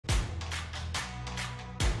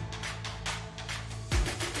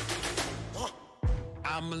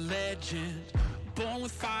I'm a legend, born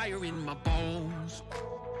with fire in my bones.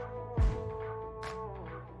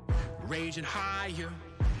 Raging higher,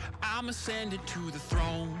 I'm ascending to the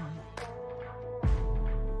throne.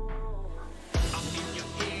 I'm in your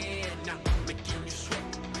head now, making you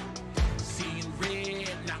sweat. Seeing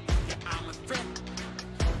red now, yeah, I'm a threat.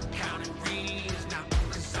 Counting rings now,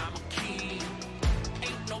 cause I'm a king.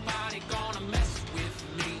 Ain't nobody gonna mess with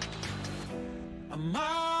me.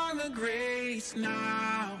 Among the greats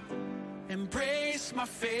now, embrace my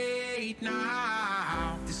fate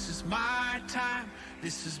now. This is my time,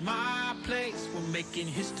 this is my place. We're making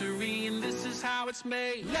history and this is how it's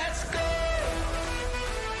made. Let's go!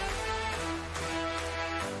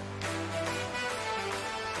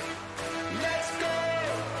 Let's go!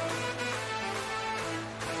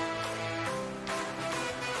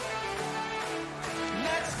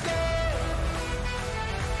 Let's go!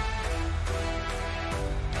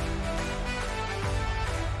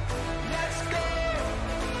 Let's go!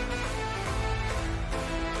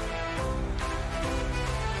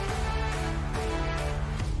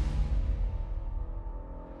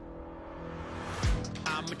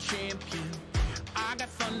 I'm a champion, I got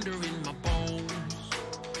thunder in my bones.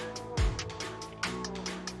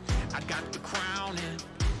 I got the crown and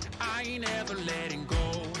I ain't ever letting go.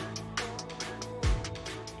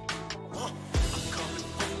 I'm coming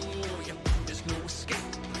for ya, there's no escape.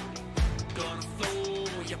 Gonna flow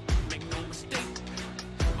ya, make no mistake.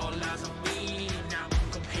 All eyes on me now,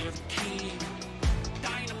 come here the king.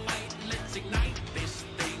 Dynamite, let's ignite this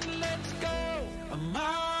thing, let's go.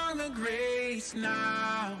 Among the greats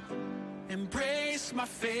now, embrace my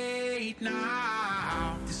fate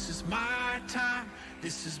now. This is my time,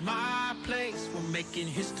 this is my place. We're making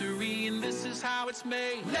history and this is how it's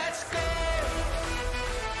made. Let's go!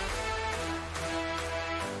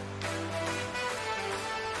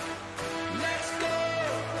 Let's go!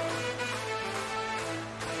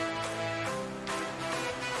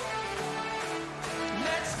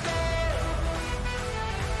 Let's go!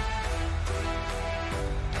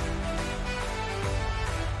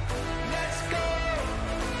 Let's go!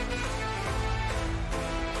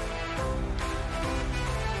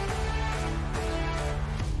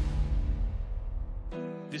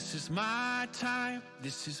 This is my time,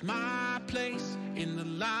 this is my place in the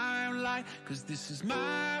limelight, cause this is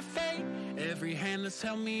my fate. Every hand that's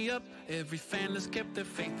held me up, every fan that's kept their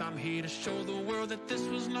faith. I'm here to show the world that this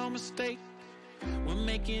was no mistake. We're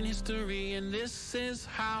making history and this is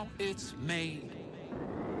how it's made.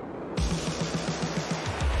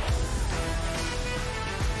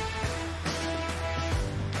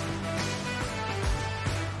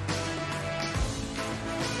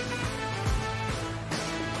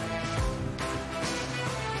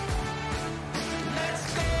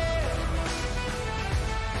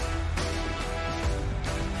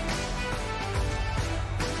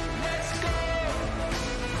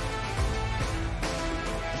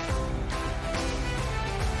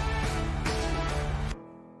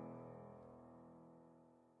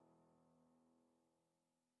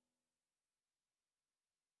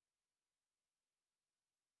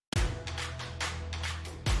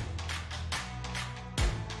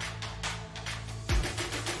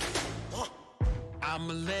 I'm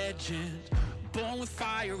a legend, born with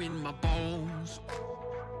fire in my bones.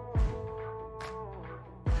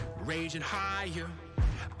 Raging higher,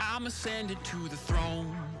 I'm ascending to the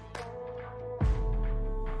throne.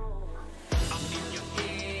 I'm in your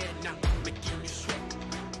head now, making you sweat.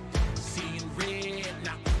 Seeing red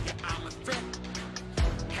now, yeah, I'm a threat.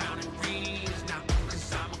 Counting rings now,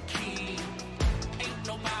 cause I'm a king. Ain't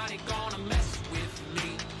nobody gonna mess with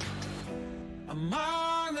me.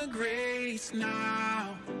 Among the greats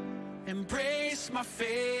now, embrace my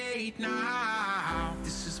fate now.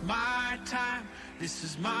 This is my time, this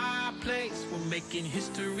is my place. We're making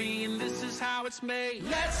history and this is how it's made.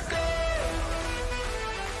 Let's go!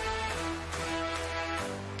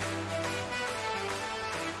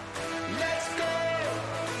 Let's go!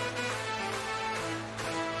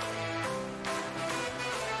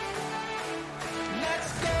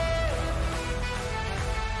 Let's go!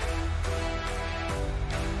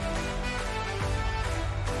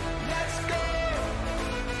 Let's go!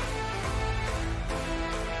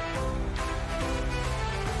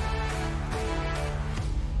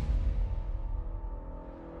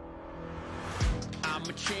 I'm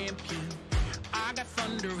a champion, I got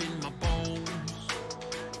thunder in my bones.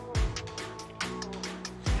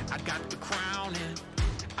 I got the crown and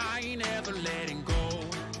I ain't ever letting go.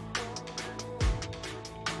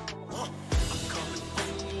 I'm coming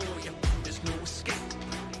for ya, there's no escape.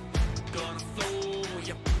 Gonna flow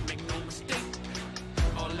ya, make no mistake.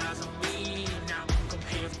 All eyes on me now, come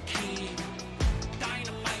here.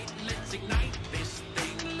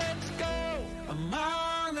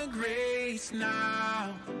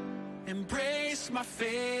 my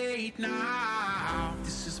fate now.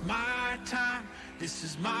 This is my time, this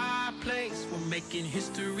is my place. We're making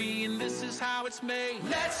history and this is how it's made.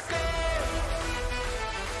 Let's go!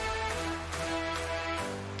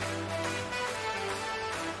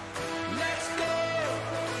 Let's go!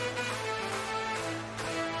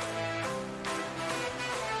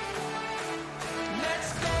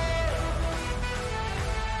 Let's go!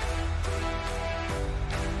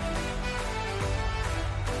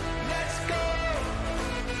 Let's go!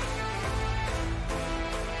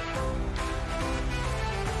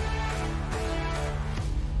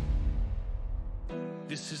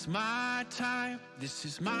 This is my time, this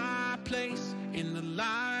is my place in the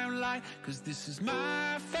limelight, 'cause this is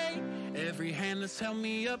my fate. Every hand that's held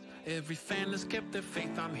me up, every fan that's kept their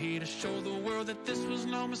faith. I'm here to show the world that this was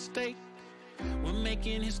no mistake. We're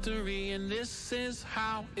making history and this is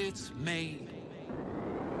how it's made.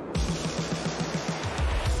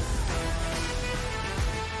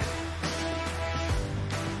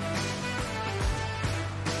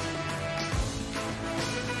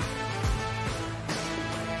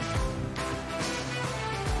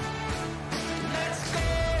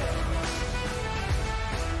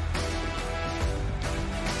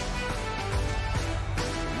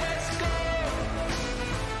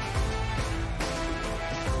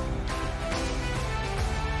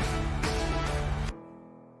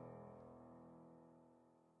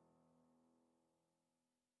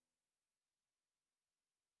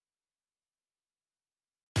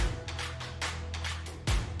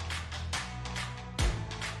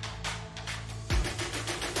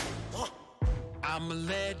 I'm a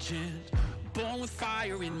legend, born with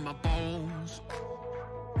fire in my bones.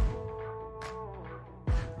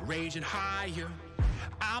 Raging higher,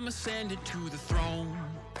 I'm ascending to the throne.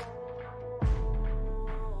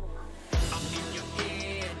 I'm in your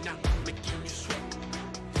head now, making you sweat.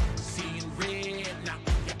 Seeing red now,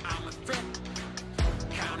 yeah, I'm a threat.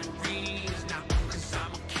 Counting rings now, 'cause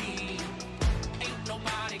I'm a king. Ain't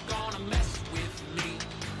nobody gonna mess with me.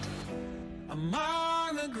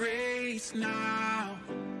 Among the greats now,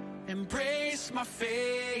 embrace my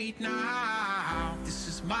fate now. This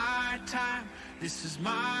is my time, this is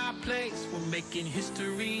my place. We're making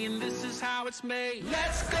history and this is how it's made.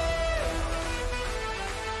 Let's go!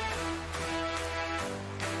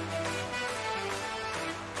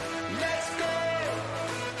 Let's go!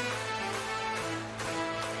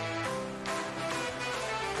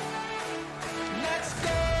 Let's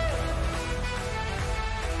go!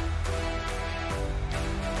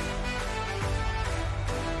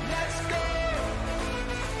 Let's go!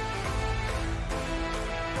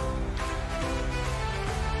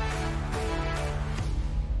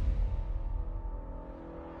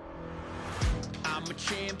 I'm a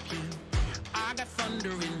champion, I got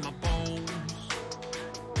thunder in my bones.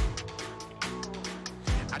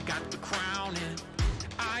 I got the crown and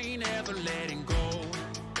I ain't ever letting go.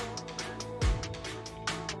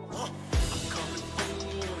 I'm coming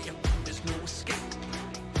for you, there's no escape.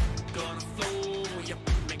 Gonna flow, yeah,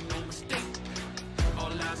 make no mistake.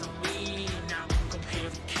 All eyes on me now, come here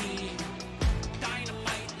the king.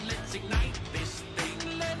 Dynamite, let's ignite this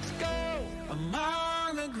thing. Let's go!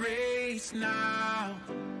 Among the greats now,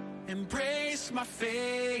 embrace my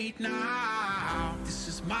fate now. This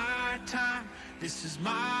is my time, this is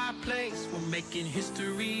my place. We're making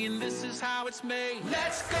history and this is how it's made.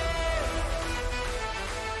 Let's go!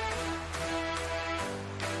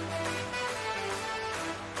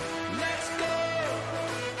 Let's go!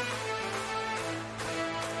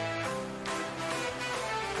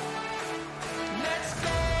 Let's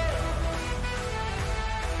go!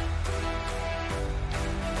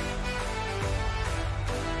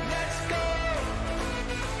 Let's go!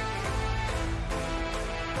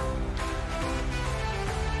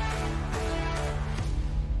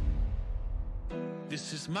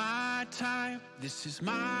 This is my time, this is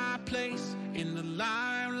my place in the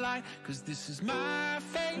limelight, 'cause this is my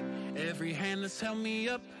fate. Every hand that's held me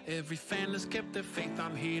up, every fan that's kept their faith.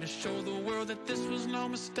 I'm here to show the world that this was no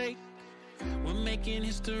mistake. We're making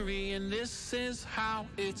history and this is how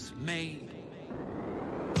it's made.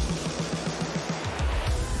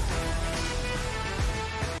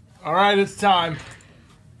 All right, it's time.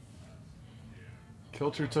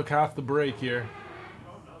 Kilcher took half the break here.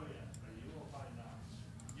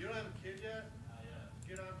 You don't have a kid yet?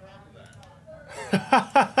 Get on top of that.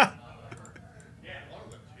 Yeah, one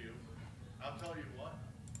of the two. I'll tell you what.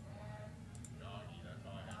 Doggy, that's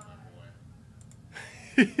all I have, my boy.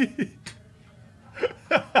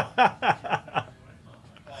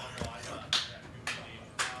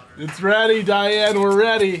 It's ready, Diane. We're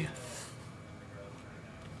ready.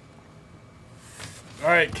 All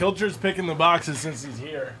right. right, Kilcher's picking the boxes since he's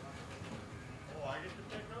here. Oh, I get to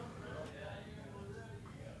pick them?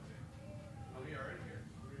 Oh, we are in here.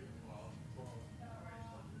 Well,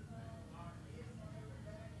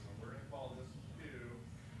 we're going to call this 2.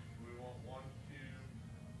 We want 1, 2.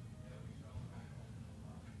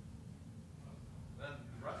 Then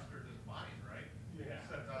the rest are just mine, right? Yeah.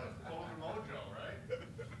 Sets out a total mojo, right?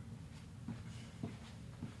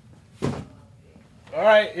 All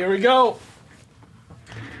right, here we go.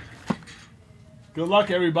 Good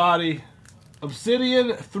luck, everybody. Obsidian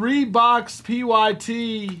 3-box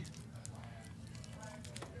PYT.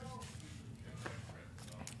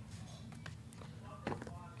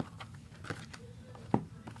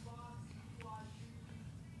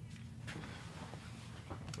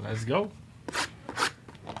 Let's go.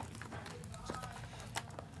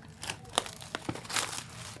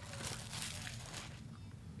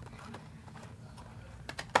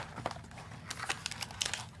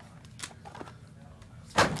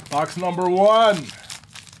 Box number 1.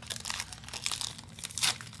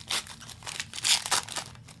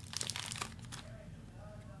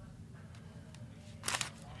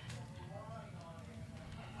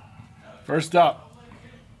 First up,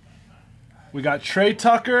 we got Trey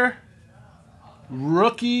Tucker,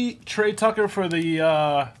 rookie Trey Tucker for the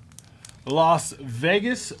Las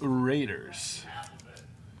Vegas Raiders.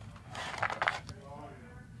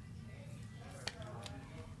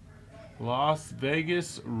 Las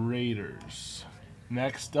Vegas Raiders.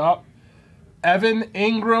 Next up, Evan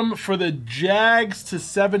Ingram for the Jags to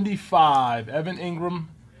 75. Evan Ingram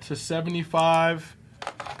to 75,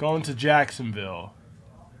 going to Jacksonville.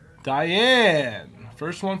 Diane.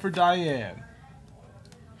 First one for Diane.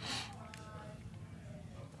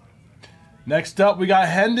 Next up, we got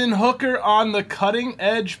Hendon Hooker on the cutting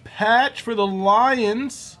edge patch for the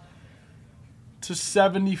Lions to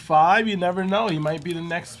 75. You never know. He might be the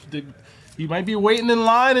next. He might be waiting in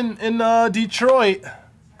line in Detroit.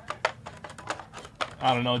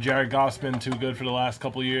 I don't know. Jared Goff's been too good for the last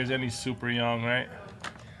couple of years, and he's super young, right?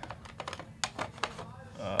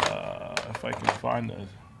 If I can find those.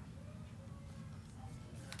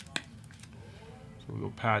 So we'll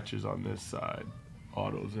go patches on this side.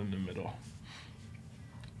 Autos in the middle.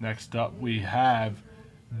 Next up, we have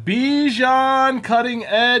Bijan cutting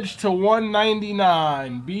edge to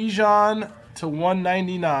 199. Bijan to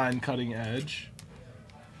 199 cutting edge.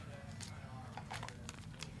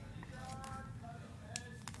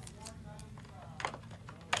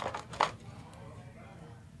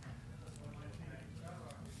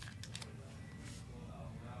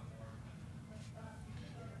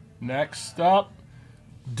 Next up,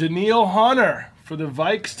 Danielle Hunter for the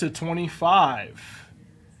Vikes to 25.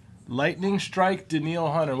 Lightning strike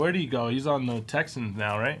Danielle Hunter. Where did he go? He's on the Texans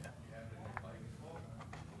now, right?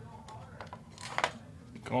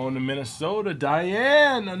 Going to Minnesota.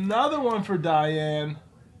 Diane. Another one for Diane.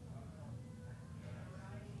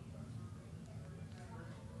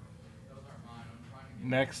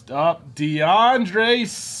 Next up, DeAndre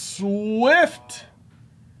Swift.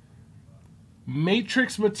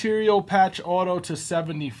 Matrix material patch auto to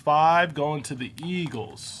 75. Going to the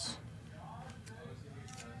Eagles.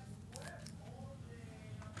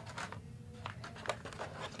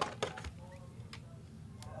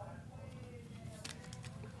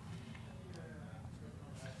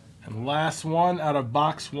 And last one out of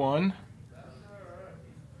box 1.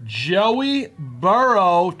 Joey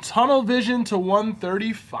Burrow, tunnel vision to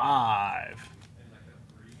 135.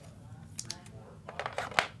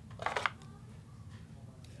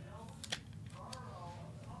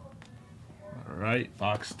 All right,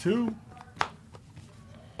 box 2.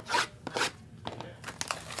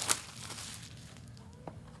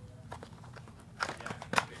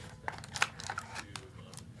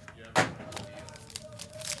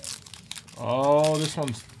 Oh, this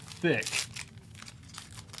one's thick.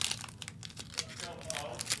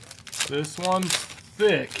 This one's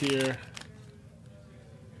thick here.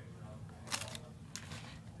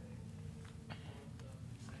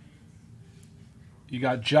 You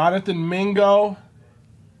got Jonathan Mingo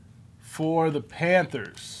for the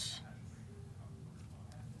Panthers.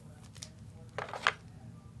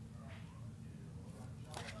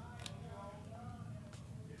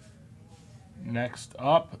 Next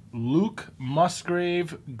up, Luke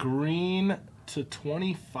Musgrave, green to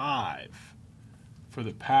 25 for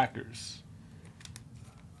the Packers.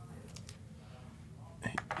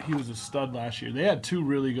 He was a stud last year. They had 2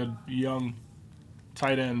 really good young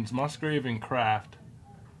tight ends, Musgrave and Kraft.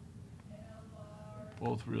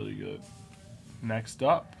 Both really good. Next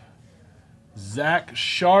up, Zach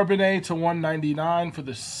Charbonnet to 199 for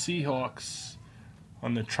the Seahawks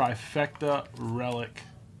on the trifecta relic.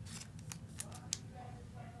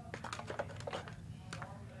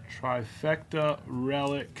 Trifecta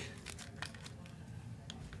relic.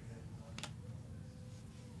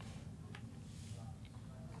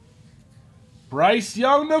 Bryce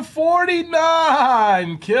Young to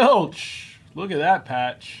 49. Kilch. Look at that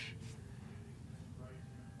patch.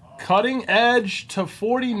 Cutting Edge to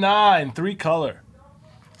 49. 3-color.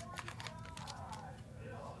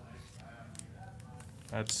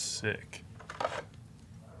 That's sick.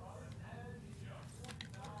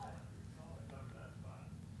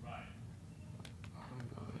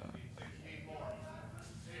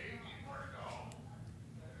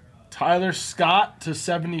 Tyler Scott to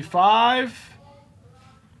 75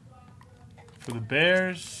 for the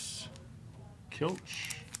Bears.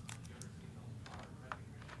 Kilch.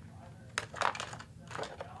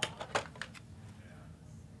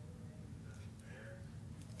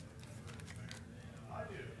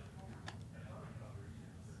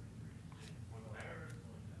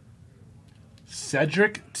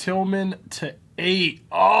 Cedric Tillman to 8.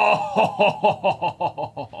 Oh,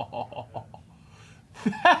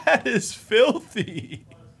 that is filthy.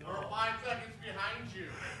 There were 5 seconds behind you.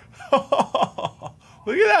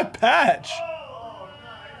 Look at that patch. Oh,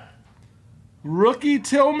 nice. Rookie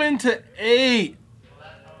Tillman to 8.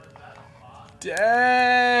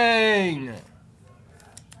 Dang.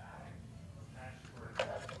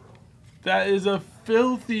 That is a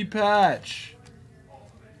filthy patch.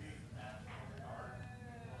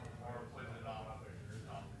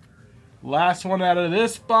 Last one out of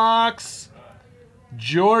this box.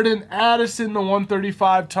 Jordan Addison, the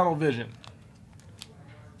 135 tunnel vision.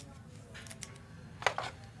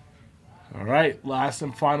 All right, last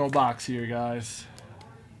and final box here, guys.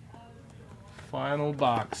 Final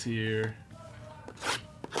box here.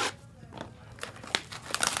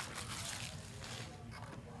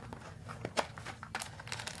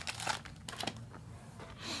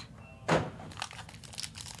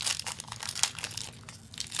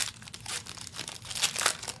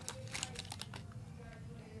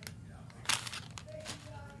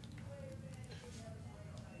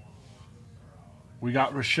 We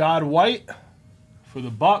got Rashad White for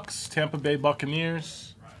the Bucks, Tampa Bay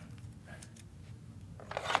Buccaneers.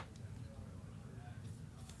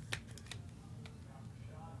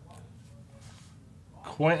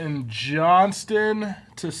 Quentin Johnston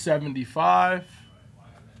to 75.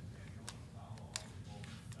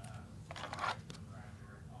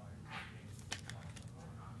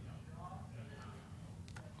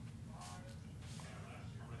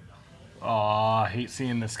 Oh, I hate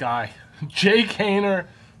seeing this guy. Jake Hayner,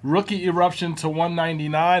 rookie eruption to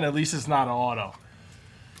 199. At least it's not an auto.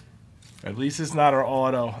 At least it's not our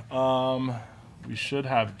auto. We should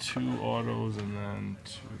have 2 autos and then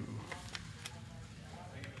 2.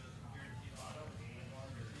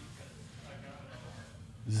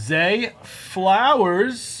 Zay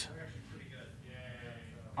Flowers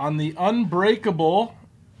on the Unbreakable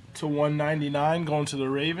to 199, going to the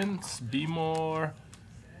Ravens. B-More.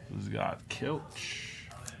 Who's got Kilch?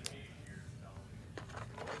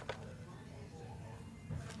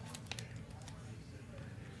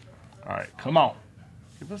 All right, come on.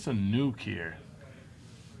 Give us a nuke here.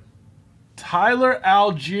 Tyler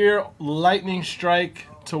Algier, Lightning Strike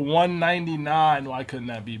to 199. Why couldn't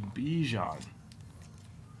that be Bijan?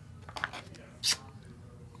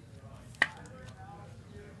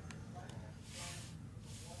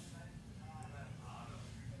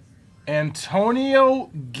 Antonio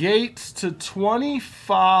Gates to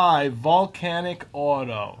 25. Volcanic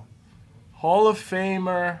Auto. Hall of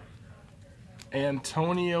Famer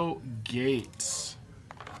Antonio Gates.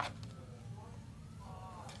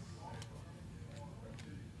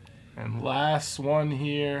 And last one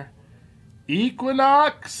here.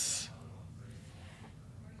 Equinox.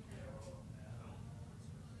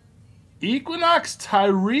 Equinox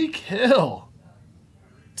Tyreek Hill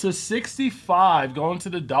to 65, going to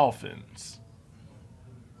the Dolphins.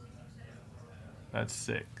 That's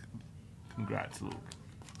sick. Congrats, Luke.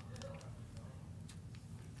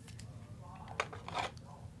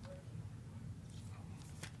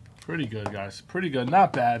 Pretty good, guys. Pretty good.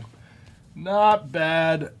 Not bad. Not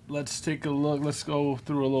bad. Let's take a look. Let's go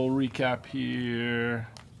through a little recap here.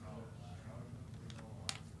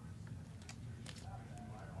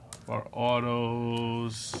 Our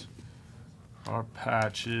autos. Our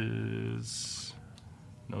patches.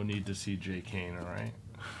 No need to see Jake Hayner, right?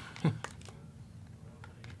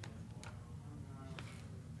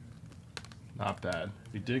 Not bad.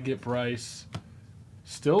 We did get Bryce.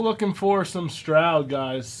 Still looking for some Stroud,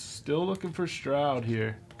 guys. Still looking for Stroud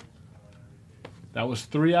here. That was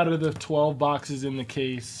 3 out of the 12 boxes in the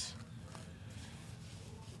case.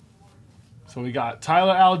 So we got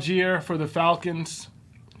Tyler Algier for the Falcons.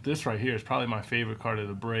 This right here is probably my favorite card of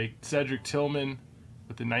the break. Cedric Tillman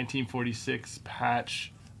with the 1946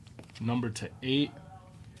 patch, numbered to 8.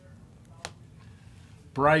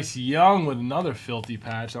 Bryce Young with another filthy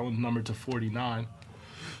patch. That one's numbered to 49.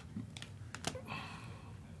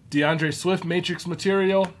 DeAndre Swift, Matrix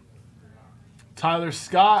material. Tyler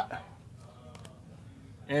Scott.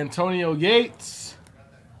 Antonio Gates.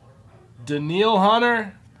 Daniil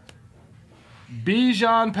Hunter.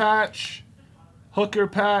 Bijan patch. Hooker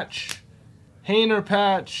patch. Hayner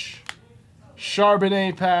patch.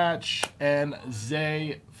 Charbonnet patch. And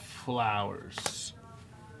Zay Flowers.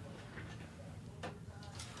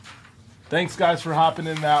 Thanks, guys, for hopping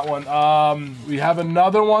in that one. We have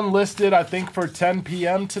another one listed, I think, for 10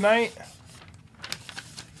 p.m. tonight.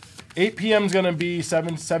 8 p.m. is going to be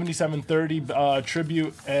 7730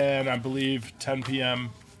 tribute, and I believe 10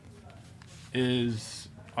 p.m. is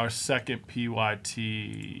our second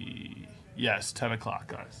PYT. Yes, 10 o'clock,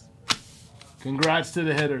 guys. Congrats to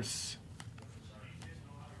the hitters.